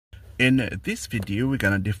In this video, we're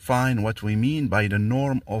going to define what we mean by the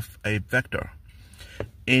norm of a vector.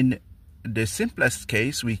 In the simplest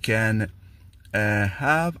case, we can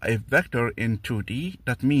have a vector in 2D.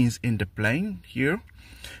 That means in the plane here.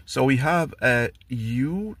 So we have a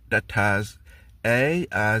u that has a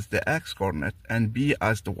as the x-coordinate and b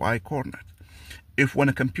as the y-coordinate. If we want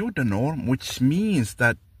to compute the norm, which means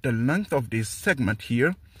that the length of this segment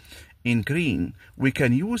here in green, we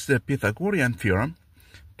can use the Pythagorean theorem,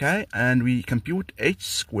 okay, and we compute h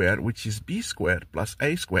squared, which is b squared plus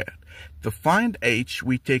a squared. To find h,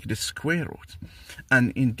 we take the square root,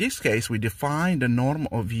 and in this case we define the norm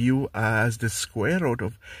of u as the square root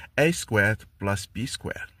of a squared plus b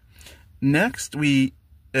squared. Next, we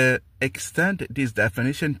extend this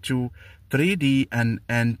definition to 3D and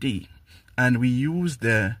ND, and we use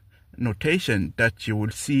the notation that you will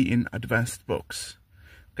see in advanced books.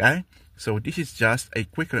 Okay, so this is just a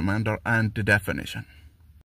quick reminder and the definition.